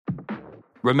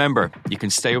Remember, you can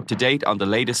stay up to date on the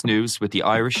latest news with the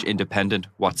Irish Independent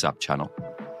WhatsApp channel.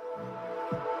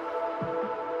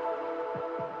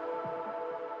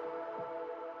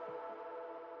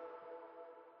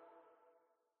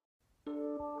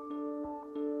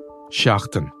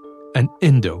 Seachtain, an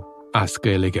Indo as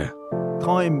Gaeilge.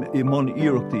 Táim I mon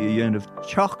iarachta I dhéanamh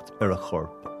teacht ar a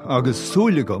chorp, agus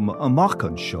súlagam amach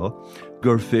an seo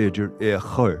gur féidir é a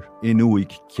chur in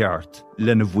uig ceart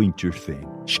lena bhaintir féin.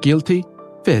 Scialtaí,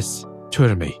 fis,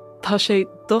 tuirmí. Tá sé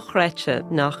dochreite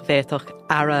nach bhéadach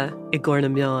ara I gcóir na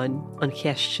meáin an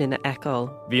cheist sin a eáil.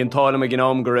 Bhí an tálam a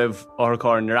gnám go raibh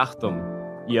áthacáir na reachtam.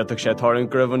 Iadach sé táirn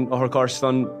go raibh an áthacáir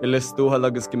san I list dúthal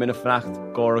agus go minic freacht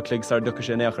gár a clig sar ducha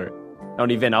sin éachair. Now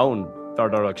ní bhín ann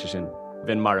dardarach sé sin.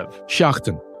 Bhín marabh.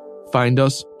 Seachtain. Find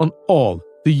us on all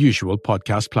the usual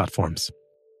podcast platforms.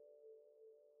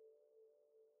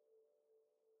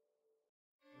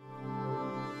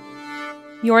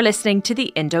 You're listening to the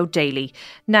Indo Daily.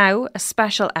 Now, a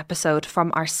special episode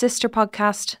from our sister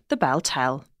podcast, The Bell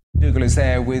Tell. Dougal is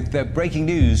there with breaking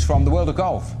news from the world of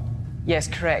golf. Yes,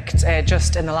 correct.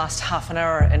 Just in the last half an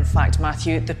hour, in fact,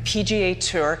 Matthew, the PGA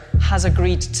Tour has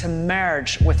agreed to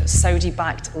merge with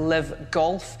Saudi-backed Live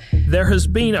Golf. There has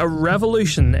been a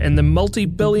revolution in the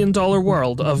multi-billion-dollar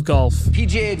world of golf.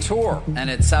 PGA Tour and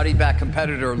its Saudi-backed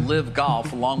competitor Live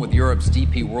Golf, along with Europe's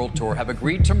DP World Tour, have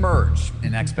agreed to merge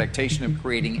in expectation of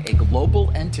creating a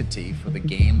global entity for the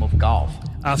game of golf.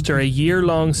 After a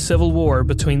year-long civil war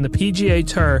between the PGA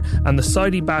Tour and the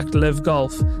Saudi-backed Live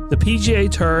Golf, the PGA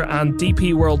Tour and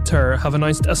DP World Tour have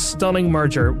announced a stunning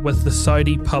merger with the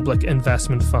Saudi Public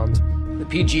Investment Fund. The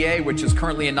PGA, which is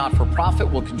currently a not-for-profit,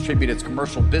 will contribute its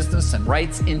commercial business and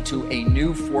rights into a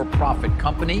new for-profit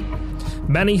company.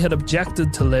 Many had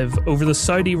objected to Live over the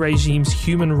Saudi regime's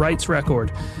human rights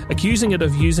record, accusing it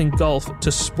of using golf to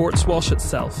sportswash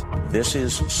itself. This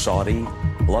is Saudi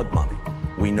blood money.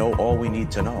 We know all we need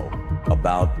to know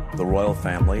about the royal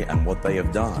family and what they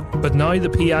have done. But now the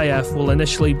PIF will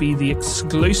initially be the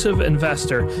exclusive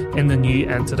investor in the new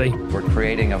entity. We're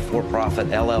creating a for-profit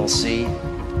LLC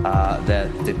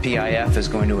that the PIF is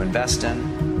going to invest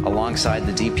in alongside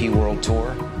the DP World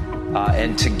Tour.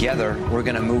 And together we're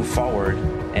going to move forward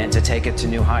and to take it to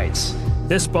new heights.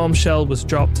 This bombshell was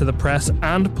dropped to the press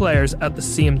and players at the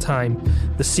same time.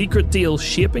 The secret deal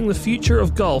shaping the future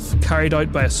of golf carried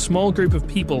out by a small group of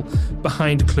people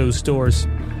behind closed doors.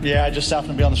 Yeah, I just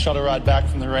happened to be on the shuttle ride back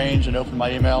from the range and opened my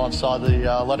email and saw the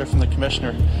letter from the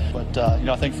commissioner. But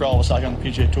I think for all of us out here on the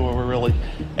PGA Tour, we're really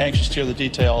anxious to hear the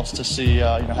details to see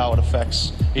how it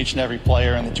affects each and every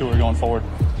player and the tour going forward.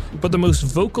 But the most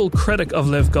vocal critic of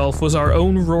Live Golf was our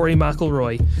own Rory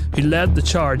McIlroy, who led the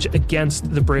charge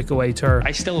against the breakaway tour.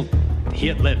 I still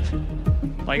hate Live.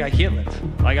 I hate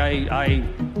Live. I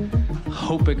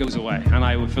hope it goes away, and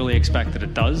I would fully expect that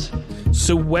it does.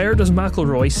 So where does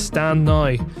McIlroy stand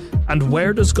now? And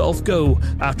where does golf go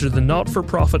after the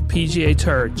not-for-profit PGA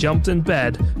Tour jumped in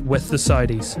bed with the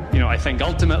Saudis? I think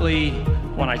ultimately,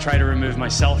 when I try to remove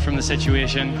myself from the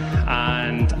situation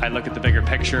and I look at the bigger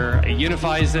picture, it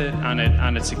unifies it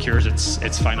and it secures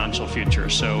its financial future.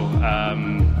 So,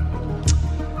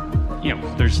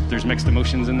 there's mixed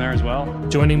emotions in there as well.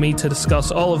 Joining me to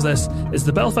discuss all of this is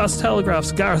the Belfast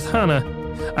Telegraph's Gareth Hanna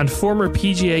and former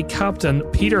PGA captain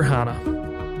Peter Hanna.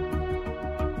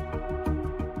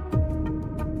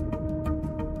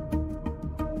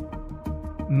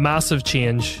 Massive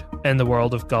change in the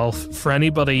world of golf. For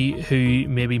anybody who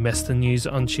maybe missed the news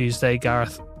on Tuesday,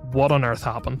 Gareth, what on earth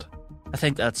happened? I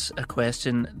think that's a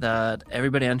question that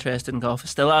everybody interested in golf is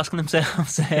still asking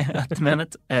themselves at the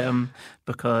minute,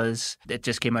 because it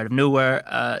just came out of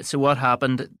nowhere. So what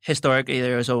happened? Historically,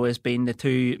 there has always been the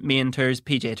two main tours,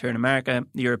 PGA Tour in America,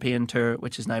 the European Tour,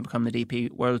 which has now become the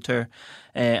DP World Tour,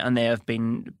 and they have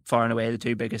been far and away the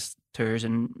two biggest tours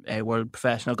in world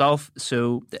professional golf.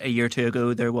 So a year or two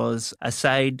ago, there was a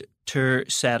side tour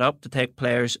set up to take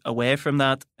players away from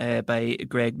that by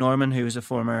Greg Norman, who was a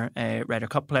former Ryder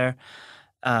Cup player,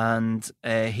 and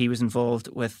he was involved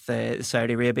with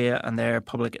Saudi Arabia and their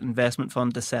public investment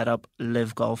fund to set up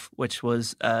Live Golf, which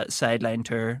was a sideline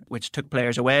tour which took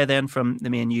players away then from the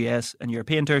main US and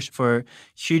European tours for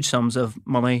huge sums of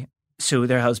money. So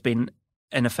there has been,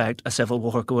 in effect, a civil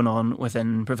war going on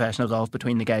within professional golf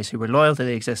between the guys who were loyal to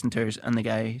the existing tours and the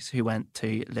guys who went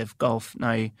to Live Golf.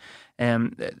 Now,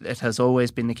 it has always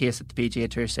been the case that the PGA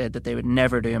Tour said that they would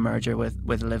never do a merger with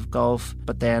Live Golf,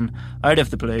 but then out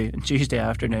of the blue on Tuesday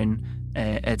afternoon,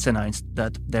 it's announced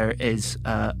that there is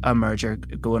a merger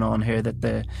going on here, that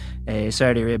the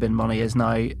Saudi Arabian money is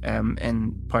now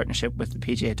in partnership with the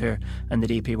PGA Tour and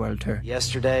the DP World Tour.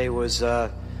 Yesterday was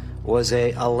was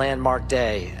a landmark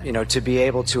day. To be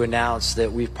able to announce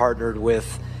that we've partnered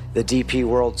with the DP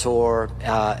World Tour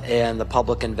and the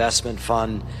Public Investment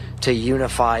Fund to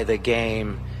unify the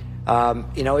game,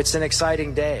 it's an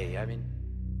exciting day.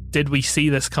 Did we see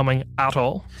this coming at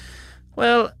all?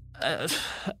 Well,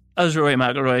 as Rory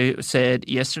McIlroy said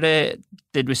yesterday,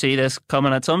 did we see this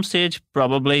coming at some stage?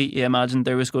 Probably. You imagined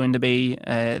there was going to be,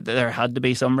 there had to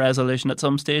be some resolution at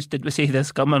some stage. Did we see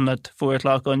this coming at 4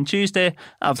 o'clock on Tuesday?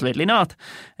 Absolutely not.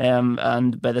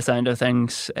 And by the sound of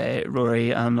things,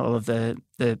 Rory and all of the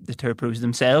tour pros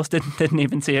themselves didn't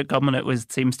even see it coming.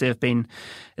 It seems to have been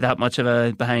that much of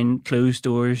a behind closed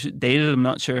doors deal. I'm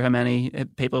not sure how many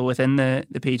people within the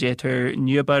PGA Tour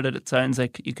knew about it. It sounds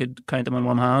like you could count them on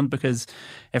one hand, because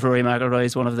if Rory McIlroy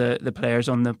is one of the players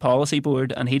on the policy board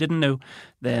and he didn't know,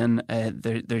 then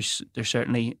there's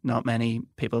certainly not many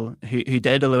people who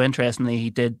did. Although interestingly,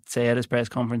 he did say at his press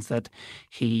conference that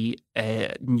he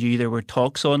knew there were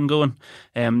talks ongoing.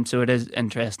 So it is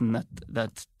interesting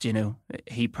that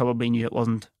he probably knew it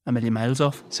wasn't a million miles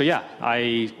off. So yeah,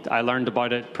 I learned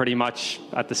about it pretty much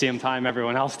at the same time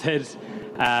everyone else did,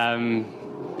 and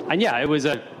yeah, it was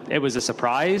a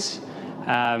surprise.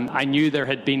 I knew there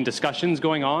had been discussions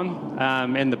going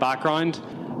on in the background.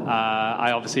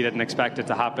 I obviously didn't expect it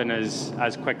to happen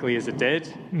as quickly as it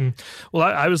did. Well,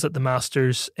 I was at the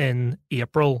Masters in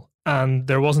April, and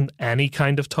there wasn't any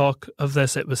kind of talk of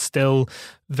this. It was still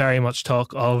very much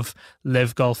talk of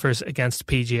live golfers against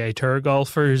PGA Tour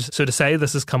golfers. So to say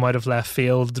this has come out of left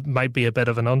field might be a bit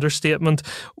of an understatement.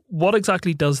 What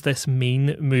exactly does this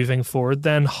mean moving forward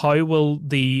then? How will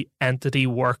the entity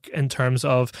work in terms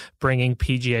of bringing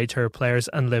PGA Tour players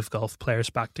and live golf players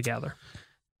back together?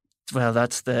 Well, I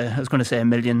was going to say $1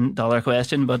 million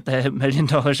question, but $1 million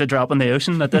a drop in the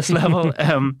ocean at this level.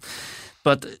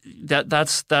 But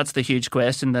that's the huge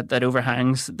question that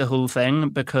overhangs the whole thing,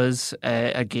 because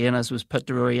again, as was put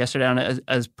to Rory yesterday, and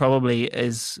as probably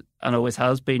is and always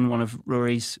has been one of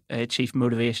Rory's chief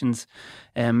motivations,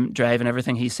 driving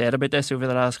everything he said about this over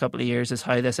the last couple of years, is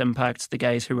how this impacts the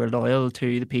guys who are loyal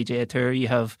to the PGA Tour. You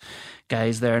have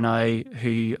guys there now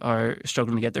who are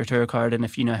struggling to get their tour card, and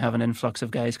if you now have an influx of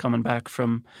guys coming back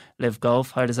from live golf,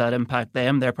 how does that impact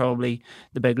them? They're probably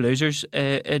the big losers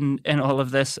in all of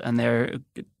this, and they're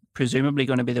presumably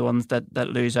going to be the ones that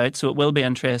lose out. So it will be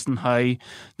interesting how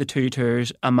the two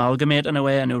tours amalgamate in a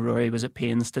way. I know Rory was at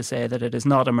pains to say that it is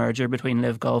not a merger between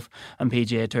live golf and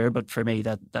PGA Tour, but for me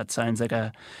that sounds like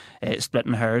a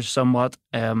splitting hairs somewhat.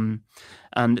 And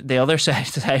the other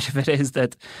side of it is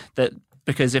that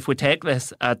because if we take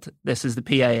this is the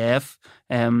PIF,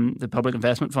 the Public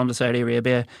Investment Fund of Saudi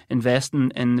Arabia,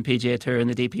 investing in the PGA Tour and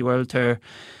the DP World Tour,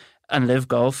 and live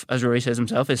golf, as Rory says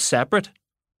himself, is separate.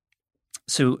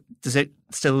 So does it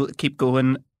still keep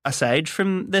going aside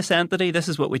from this entity? This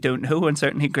is what we don't know. And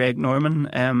certainly Greg Norman,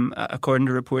 according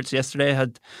to reports yesterday,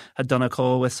 had done a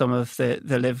call with some of the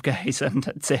live guys and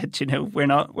had said, we're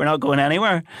not going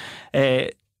anywhere. I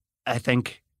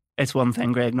think it's one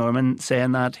thing Greg Norman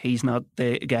saying that. He's not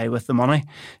the guy with the money.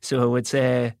 So I would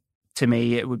say, to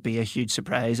me, it would be a huge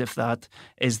surprise if that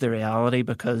is the reality,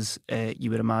 because you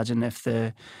would imagine if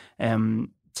the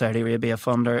Saudi Arabia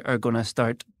fund are going to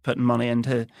start putting money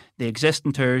into the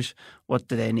existing tours, what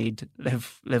do they need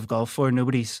live golf for?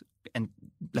 Nobody's, and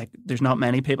there's not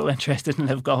many people interested in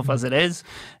live golf as it is.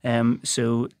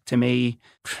 So to me,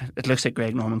 it looks like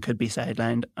Greg Norman could be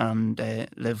sidelined, and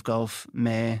live golf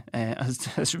may,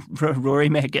 as Rory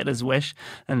may get his wish,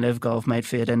 and live golf might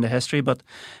fade into history. But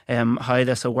how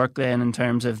this will work then in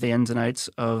terms of the ins and outs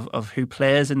of who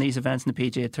plays in these events in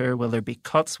the PGA Tour, will there be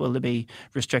cuts? Will there be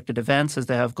restricted events as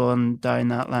they have gone down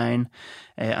that line?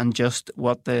 And just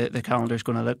what the calendar is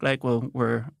going to look like, well,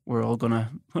 we're all going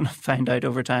to find out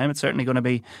over time. It's certainly going to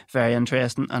be very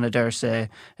interesting, and I dare say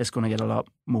it's going to get a lot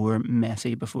more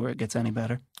messy before it gets any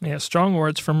better. Yeah, strong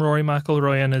words from Rory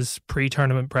McIlroy in his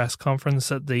pre-tournament press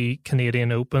conference at the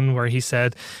Canadian Open, where he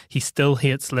said he still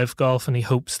hates live golf and he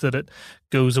hopes that it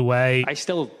goes away. I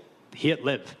still hate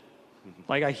live.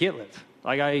 I hate live.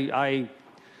 I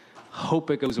hope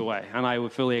it goes away, and I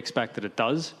would fully expect that it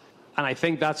does. And I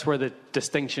think that's where the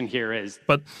distinction here is.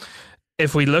 But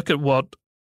if we look at what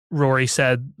Rory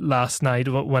said last night,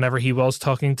 whenever he was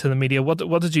talking to the media,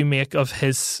 what did you make of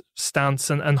his stance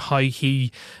and how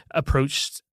he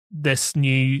approached this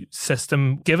new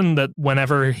system, given that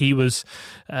whenever he was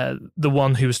the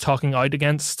one who was talking out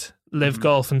against live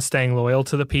golf and staying loyal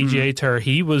to the PGA Tour,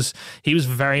 he was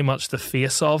very much the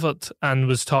face of it and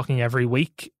was talking every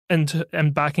week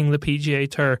and backing the PGA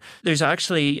Tour. There's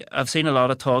actually, I've seen a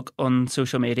lot of talk on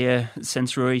social media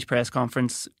since Rory's press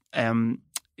conference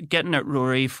getting at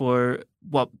Rory for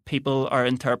what people are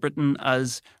interpreting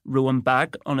as rowing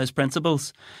back on his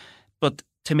principles. But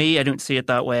to me, I don't see it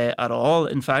that way at all.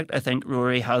 In fact, I think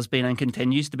Rory has been and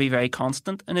continues to be very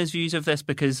constant in his views of this,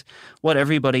 because what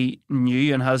everybody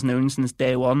knew and has known since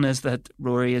day one is that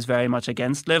Rory is very much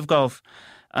against live golf.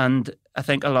 And I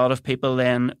think a lot of people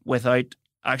then, without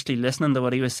actually listening to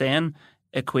what he was saying,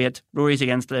 equate Rory's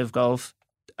against live golf,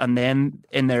 and then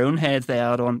in their own heads they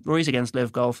add on Rory's against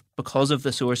live golf because of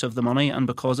the source of the money and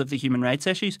because of the human rights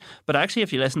issues. But actually,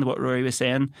 if you listen to what Rory was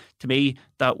saying, to me,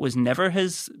 that was never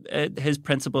his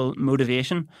principal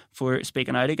motivation for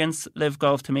speaking out against live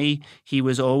golf. To me, he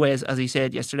was always, as he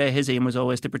said yesterday, his aim was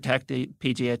always to protect the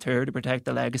PGA Tour, to protect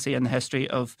the legacy and the history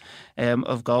of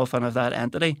golf and of that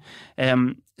entity.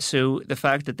 So the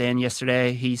fact that then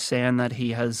yesterday he's saying that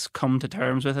he has come to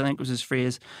terms with, I think was his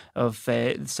phrase, of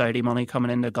Saudi money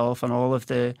coming into golf and all of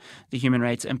the human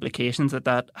rights implications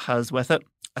that has with it.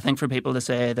 I think for people to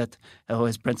say that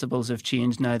his principles have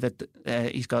changed now that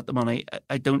he's got the money,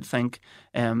 I don't think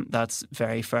that's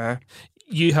very fair.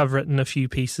 You have written a few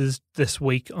pieces this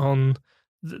week on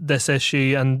this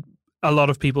issue, and a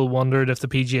lot of people wondered if the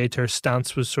PGA Tour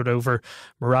stance was sort of over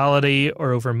morality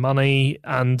or over money.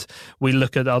 And we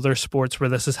look at other sports where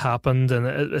this has happened, and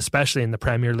especially in the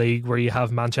Premier League, where you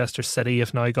have Manchester City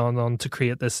have now gone on to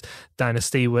create this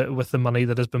dynasty with the money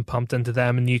that has been pumped into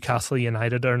them, and Newcastle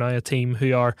United are now a team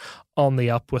who are on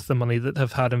the up with the money that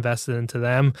have had invested into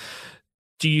them.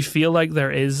 Do you feel like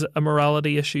there is a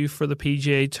morality issue for the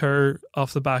PGA Tour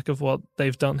off the back of what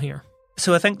they've done here?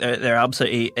 So I think there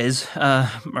absolutely is a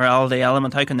morality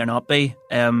element. How can there not be?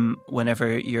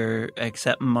 Whenever you're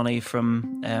accepting money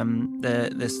from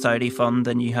the Saudi fund,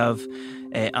 and you have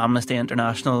Amnesty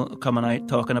International coming out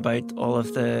talking about all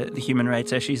of the human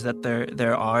rights issues that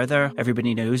there are there.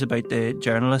 Everybody knows about the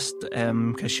journalist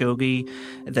Khashoggi,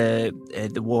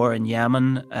 the war in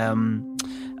Yemen,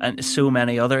 and so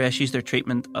many other issues, their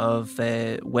treatment of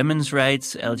women's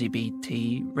rights,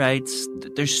 LGBT rights.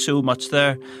 There's so much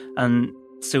there. And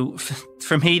so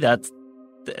for me, that's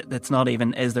not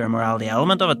even, is there a morality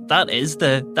element of it? That is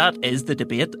the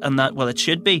debate, and that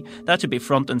should be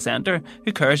front and centre.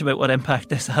 Who cares about what impact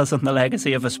this has on the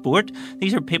legacy of a sport?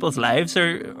 These are people's lives,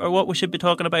 or what we should be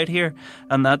talking about here.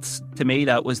 And that's, to me,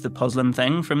 that was the puzzling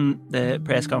thing from the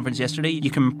press conference yesterday. You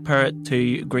compare it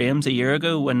to Graham's a year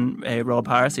ago when Rob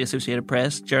Harris, the Associated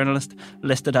Press journalist,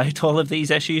 listed out all of these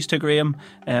issues to Graham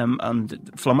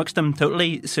and flummoxed him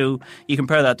totally. So you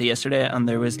compare that to yesterday, and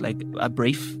there was like a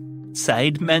brief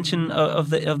side mention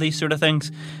of these sort of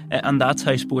things, and that's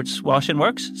how sports washing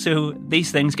works. So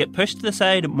these things get pushed to the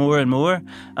side more and more,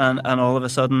 and all of a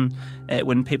sudden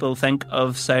when people think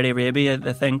of Saudi Arabia,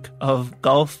 they think of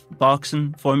golf,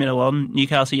 boxing, Formula 1,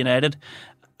 Newcastle United,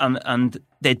 and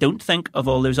they don't think of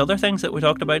all those other things that we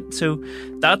talked about. So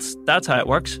that's how it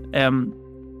works, and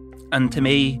to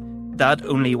me that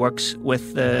only works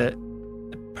with the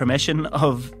permission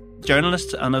of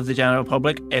journalists and of the general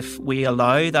public if we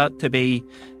allow that to be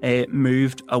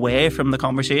moved away from the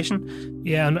conversation.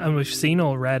 Yeah, and we've seen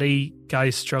already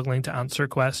guys struggling to answer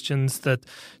questions that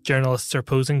journalists are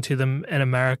posing to them in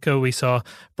America. We saw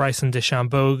Bryson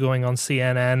DeChambeau going on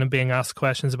CNN and being asked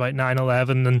questions about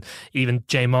 9/11, and even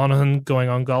Jay Monahan going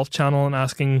on Golf Channel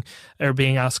and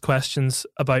being asked questions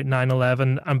about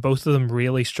 9/11, and both of them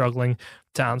really struggling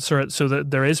to answer it. So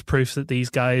that there is proof that these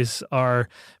guys are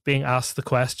being asked the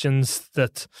questions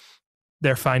that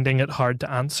they're finding it hard to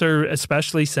answer,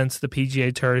 especially since the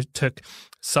PGA Tour took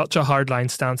such a hardline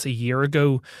stance a year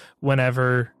ago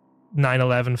whenever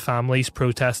 9/11 families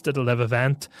protested a live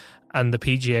event, and the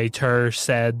PGA Tour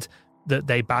said that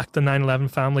they backed the 9/11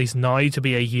 families. Now to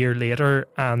be a year later,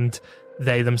 and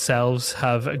they themselves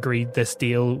have agreed this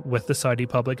deal with the Saudi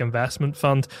Public Investment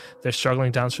Fund, they're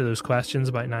struggling to answer those questions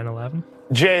about 9/11.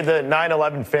 Jay, the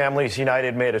 9/11 Families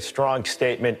United made a strong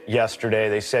statement yesterday.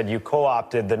 They said you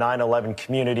co-opted the 9/11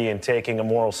 community in taking a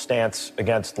moral stance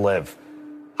against LIV.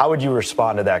 How would you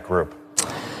respond to that group?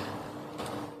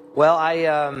 Well,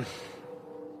 I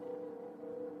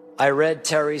read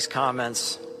Terry's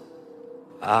comments.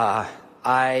 I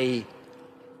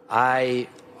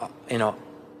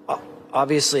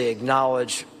obviously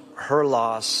acknowledge her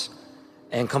loss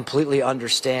and completely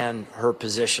understand her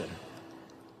position.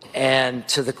 And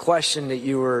to the question that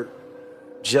you were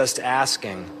just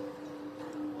asking,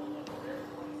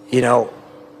 I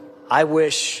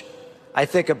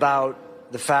think about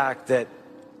the fact that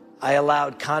I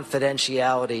allowed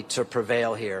confidentiality to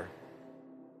prevail here.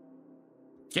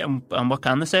 Yeah, and what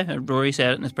can they say? Rory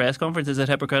said it in his press conference. Is it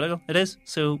hypocritical? It is.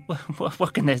 So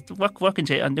what can they? What can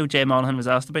Jay? I know Jay Monaghan was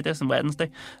asked about this on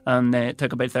Wednesday, and it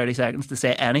took about 30 seconds to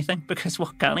say anything, because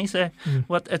what can he say?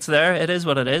 What, it's there. It is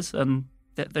what it is, and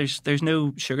there's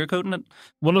no sugarcoating it.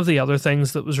 One of the other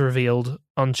things that was revealed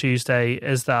on Tuesday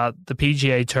is that the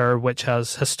PGA Tour, which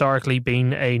has historically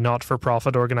been a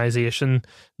not-for-profit organisation,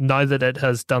 now that it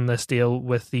has done this deal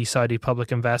with the Saudi Public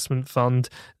Investment Fund,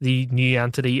 the new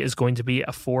entity is going to be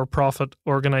a for-profit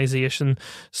organisation.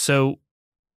 So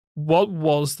what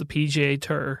was the PGA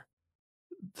Tour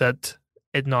that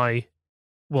it now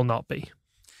will not be?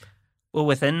 Well,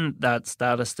 within that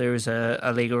status, there's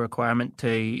a legal requirement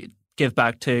to give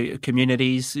back to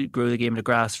communities, grow the game at a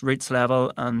grassroots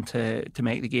level, and to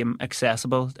make the game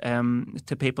accessible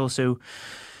to people. So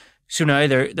now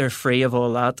they're free of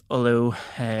all that. Although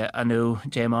I know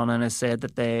Jay Monaghan has said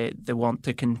that they want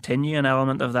to continue an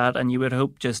element of that, and you would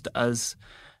hope, just as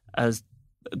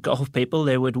golf people,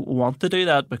 they would want to do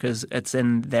that, because it's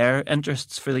in their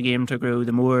interests for the game to grow.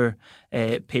 The more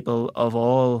people of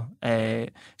all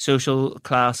social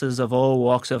classes, of all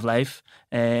walks of life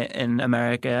in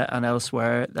America and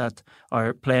elsewhere that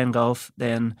are playing golf,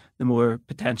 then the more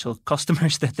potential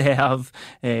customers that they have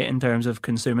in terms of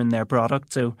consuming their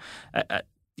product. So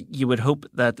you would hope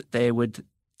that they would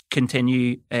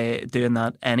continue doing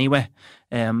that anyway.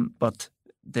 But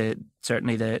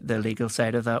certainly the legal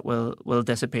side of that will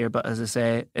disappear. But as I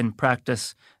say, in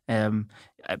practice, I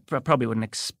probably wouldn't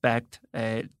expect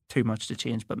too much to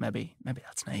change. But maybe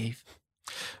that's naive.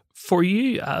 For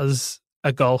you as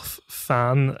a golf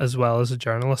fan as well as a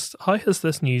journalist, how has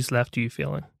this news left you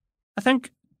feeling? I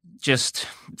think just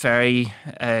very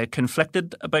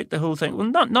conflicted about the whole thing.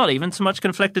 Well, not even so much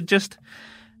conflicted, just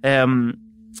sad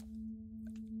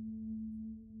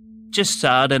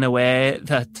in a way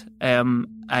that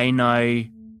I now,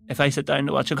 if I sit down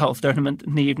to watch a golf tournament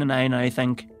in the evening, I now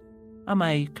think, am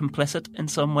I complicit in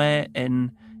some way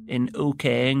in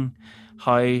okaying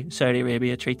how Saudi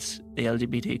Arabia treats the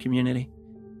LGBT community?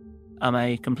 Am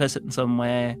I complicit in some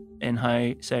way in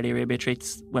how Saudi Arabia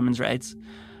treats women's rights?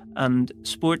 And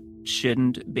sport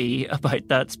shouldn't be about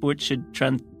that. Sport should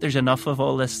there's enough of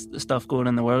all this stuff going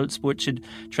in the world. Sport should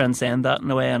transcend that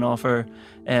in a way and offer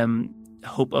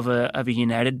hope of a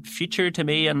united future to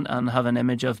me, and have an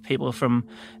image of people from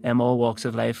all walks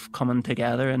of life coming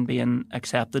together and being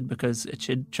accepted, because it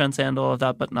should transcend all of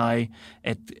that. But now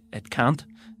it can't.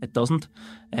 It doesn't.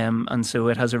 And so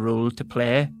it has a role to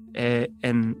play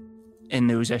in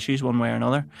those issues one way or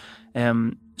another.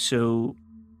 So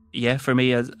yeah, for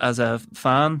me as a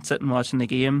fan sitting watching the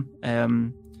game,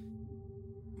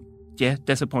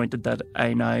 disappointed that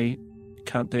I now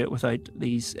can't do it without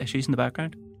these issues in the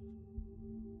background.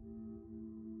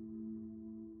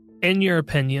 In your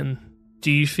opinion,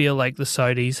 do you feel like the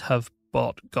Saudis have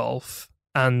bought golf?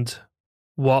 And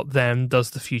what then does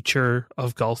the future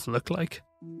of golf look like?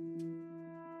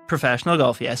 Professional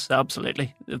golf, yes,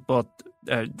 absolutely. But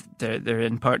they're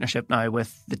in partnership now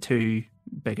with the two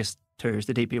biggest tours,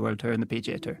 the DP World Tour and the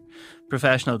PGA Tour.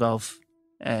 Professional golf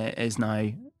is now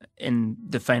in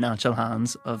the financial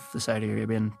hands of the Saudi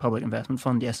Arabian Public Investment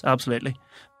Fund, yes, absolutely.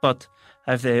 But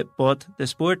have they bought the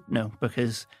sport? No,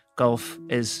 because golf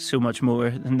is so much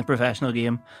more than the professional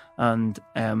game, and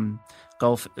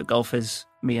golf is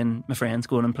me and my friends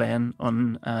going and playing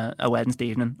on a Wednesday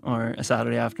evening or a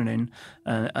Saturday afternoon,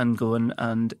 and going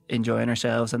and enjoying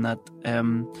ourselves, and that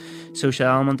social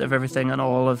element of everything, and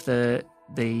all of the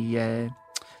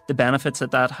benefits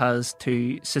that has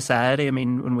to society. I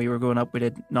mean, when we were growing up, we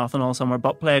did nothing all summer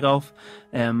but play golf,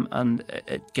 and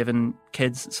it giving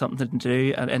kids something to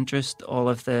do, an interest, all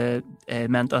of the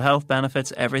mental health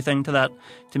benefits, everything to that.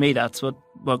 To me, that's what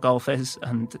golf is,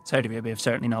 and Saudi Arabia have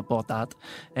certainly not bought that.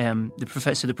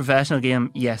 The professional game,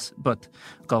 yes, but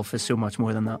golf is so much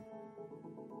more than that.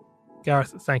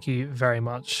 Gareth, thank you very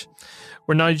much.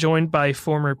 We're now joined by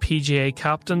former PGA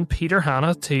captain Peter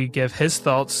Hanna to give his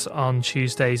thoughts on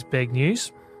Tuesday's big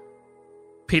news.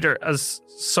 Peter, as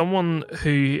someone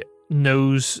who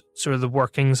knows sort of the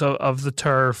workings of the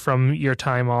tour from your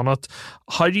time on it,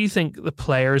 how do you think the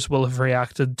players will have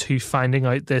reacted to finding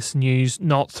out this news,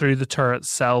 not through the tour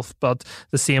itself, but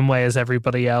the same way as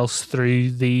everybody else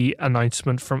through the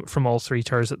announcement from all three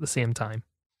tours at the same time?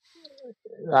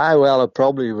 Well, I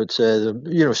probably would say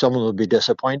that, someone will be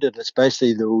disappointed,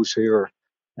 especially those who are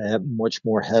much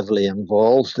more heavily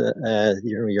involved.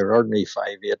 Your ordinary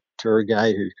 5/8 tour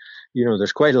guy who,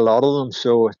 there's quite a lot of them,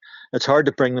 so it's hard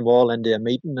to bring them all into a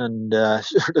meeting and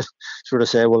sort of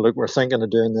say, well, look, we're thinking of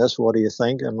doing this. What do you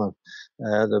think? And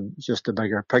just a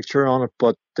bigger picture on it.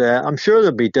 But I'm sure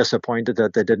they'll be disappointed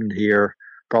that they didn't hear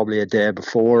probably a day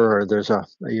before, or there's a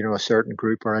certain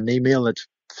group or an email that's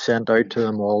sent out to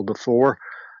them all before.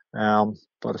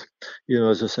 But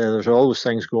as I say, there's always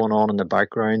things going on in the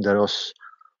background that us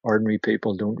ordinary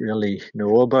people don't really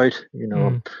know about.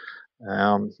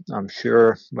 I'm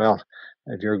sure. Well,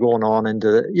 if you're going on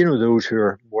into those who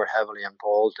are more heavily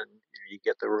involved, and you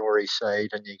get the Rory side,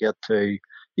 and you get to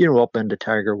up into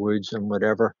Tiger Woods and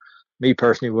whatever. Me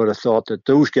personally would have thought that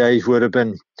those guys would have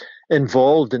been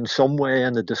involved in some way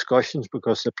in the discussions,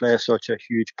 because they play such a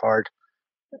huge part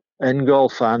in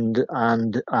golf and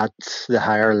at the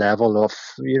higher level of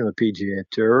the PGA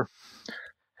Tour.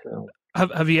 So.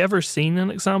 Have you ever seen an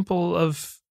example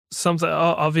of something?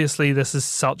 Obviously, this is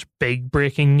such big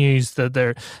breaking news that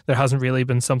there hasn't really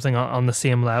been something on the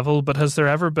same level. But has there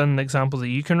ever been an example that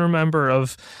you can remember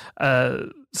of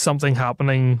something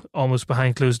happening almost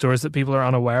behind closed doors that people are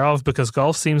unaware of? Because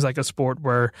golf seems like a sport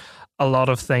where a lot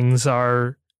of things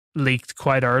are leaked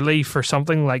quite early. For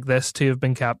something like this to have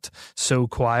been kept so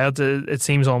quiet, it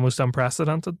seems almost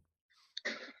unprecedented.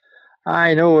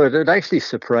 I know, it actually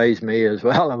surprised me as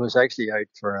well. I was actually out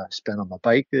for a spin on my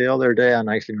bike the other day, and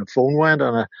actually my phone went,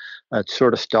 and I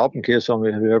sort of stopped in case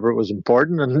whoever it was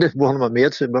important, and one of my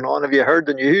mates had been on, "Have you heard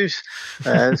the news?"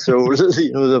 So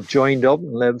they've joined up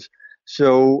and lives.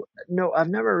 So no, I've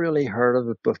never really heard of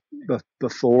it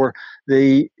before.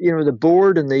 The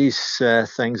board and these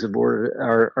things, the board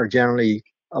are generally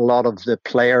a lot of the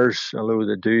players, although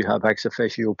they do have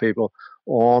ex-officio people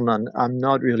on, and I'm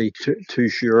not really too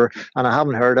sure, and I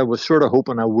haven't heard. I was sort of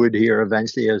hoping I would hear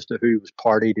eventually as to who was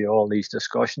party to all these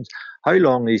discussions, how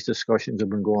long these discussions have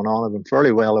been going on. I've been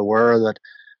fairly well aware that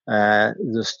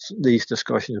these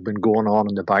discussions have been going on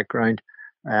in the background.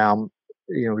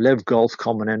 Live Golf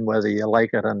coming in, whether you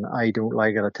like it, and I don't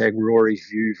like it. I take Rory's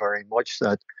view very much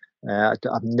that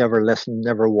I've never listened,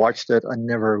 never watched it, and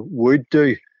never would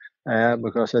do,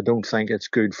 because I don't think it's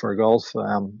good for golf.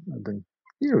 I've been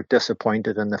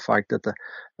disappointed in the fact that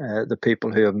the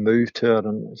people who have moved to it,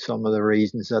 and some of the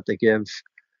reasons that they give,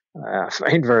 I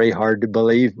find very hard to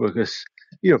believe, because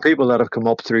people that have come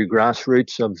up through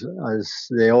grassroots, as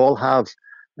they all have,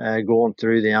 going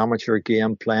through the amateur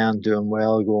game, playing, doing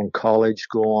well, going college,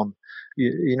 going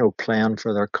playing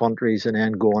for their countries, and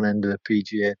then going into the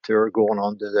PGA Tour, going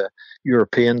on to the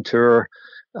European Tour,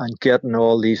 and getting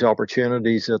all these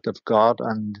opportunities that they've got,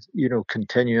 and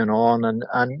continuing on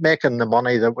and making the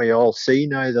money that we all see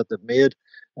now that they've made,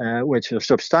 which is a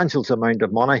substantial amount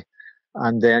of money,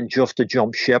 and then just to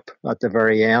jump ship at the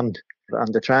very end,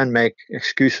 and to try and make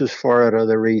excuses for it are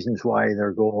the reasons why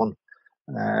they're going.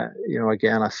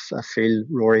 Again, I feel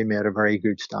Rory made a very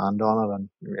good stand on it, and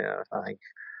I think,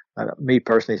 me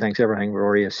personally, thinks everything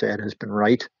Rory has said has been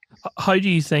right. How do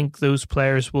you think those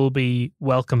players will be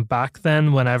welcomed back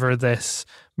then whenever this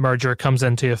merger comes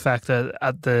into effect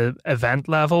at the event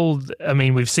level? I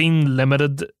mean, we've seen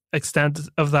limited extent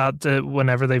of that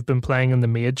whenever they've been playing in the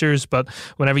majors, but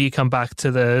whenever you come back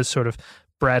to the sort of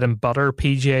bread and butter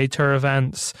PGA Tour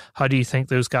events, how do you think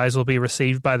those guys will be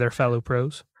received by their fellow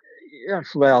pros? Yeah,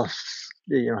 well,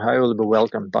 how will they be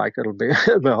welcomed back? It'll be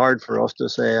hard for us to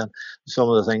say, and some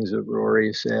of the things that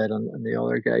Rory said and the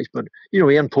other guys. But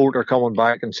Ian Poulter coming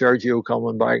back, and Sergio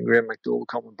coming back, and Graham McDowell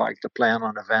coming back to play on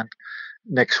an event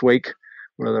next week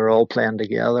where they're all playing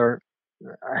together.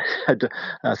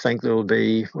 I think there'll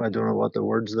be, I don't know what the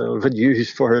words they'll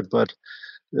use for it, but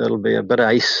there'll be a bit of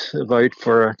ice about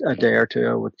for a day or two,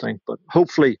 I would think. But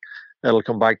hopefully it'll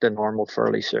come back to normal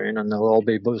fairly soon, and they'll all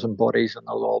be bosom buddies, and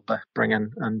they'll all be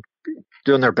bringing and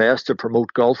doing their best to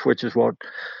promote golf, which is what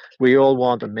we all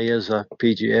want, and me as a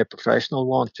PGA professional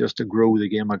want, just to grow the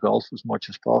game of golf as much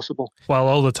as possible. While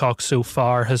all the talk so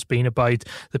far has been about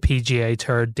the PGA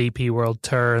Tour, DP World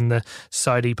Tour, and the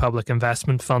Saudi Public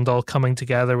Investment Fund all coming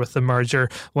together with the merger,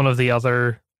 one of the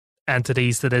other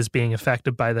entities that is being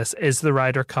affected by this is the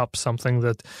Ryder Cup, something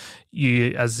that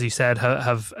you, as you said,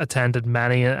 have attended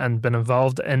many and been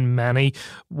involved in many.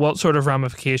 What sort of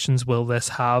ramifications will this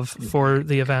have for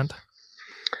the event?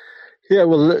 Yeah,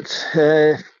 well, it's,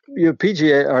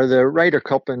 PGA, or the Ryder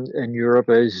Cup in Europe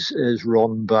is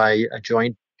run by a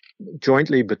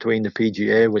jointly between the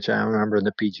PGA, which I remember, and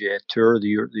the PGA Tour,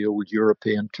 the old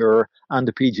European Tour, and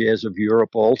the PGAs of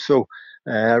Europe also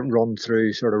run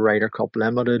through sort of Ryder Cup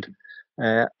Limited.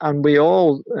 And we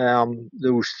all,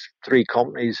 those three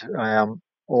companies,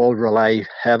 all rely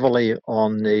heavily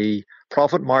on the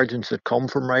profit margins that come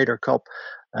from Ryder Cup.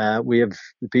 We have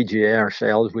the PGA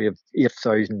ourselves. We have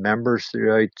 8,000 members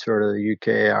throughout sort of the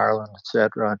UK, Ireland,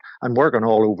 etc., and working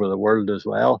all over the world as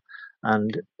well.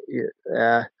 And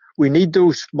we need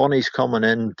those monies coming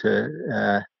in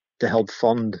to to help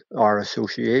fund our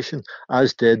association,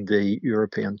 as did the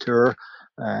European Tour.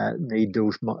 Need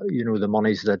those, the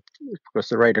monies that, because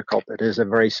the Ryder Cup, it is a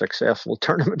very successful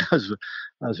tournament,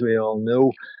 as we all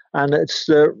know, and it's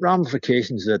the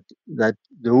ramifications that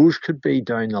those could be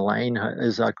down the line.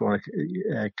 Is that going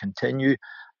to continue?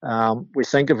 We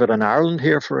think of it in Ireland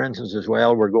here, for instance, as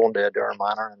well. We're going to Adare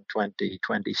Manor in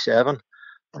 2027.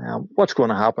 What's going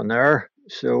to happen there?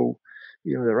 So,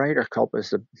 the Ryder Cup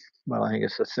is I think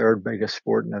it's the third biggest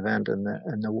sporting event in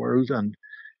the world, and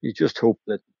you just hope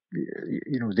that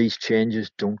these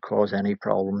changes don't cause any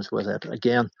problems with it.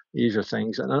 Again, these are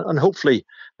things, and hopefully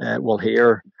we'll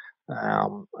hear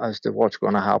as to what's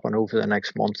going to happen over the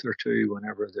next month or two,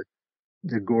 whenever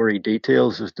the gory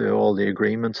details as to all the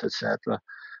agreements, etc.,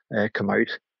 come out.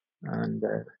 And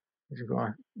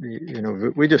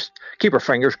we just keep our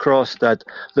fingers crossed that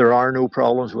there are no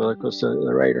problems with it, because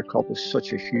the Ryder Cup is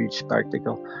such a huge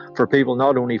spectacle for people,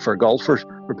 not only for golfers,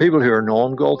 for people who are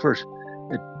non-golfers.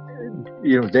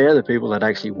 They're the people that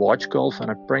actually watch golf,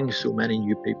 and it brings so many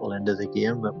new people into the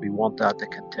game that we want that to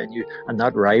continue, and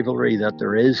that rivalry that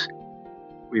there is,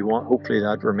 we want, hopefully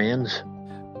that remains.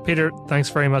 Peter, thanks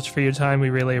very much for your time. We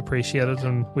really appreciate it,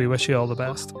 and we wish you all the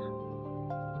best.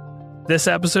 This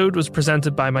episode was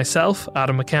presented by myself,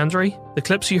 Adam McKendry. The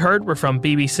clips you heard were from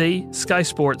BBC, Sky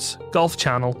Sports, Golf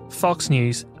Channel, Fox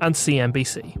News and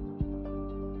CNBC.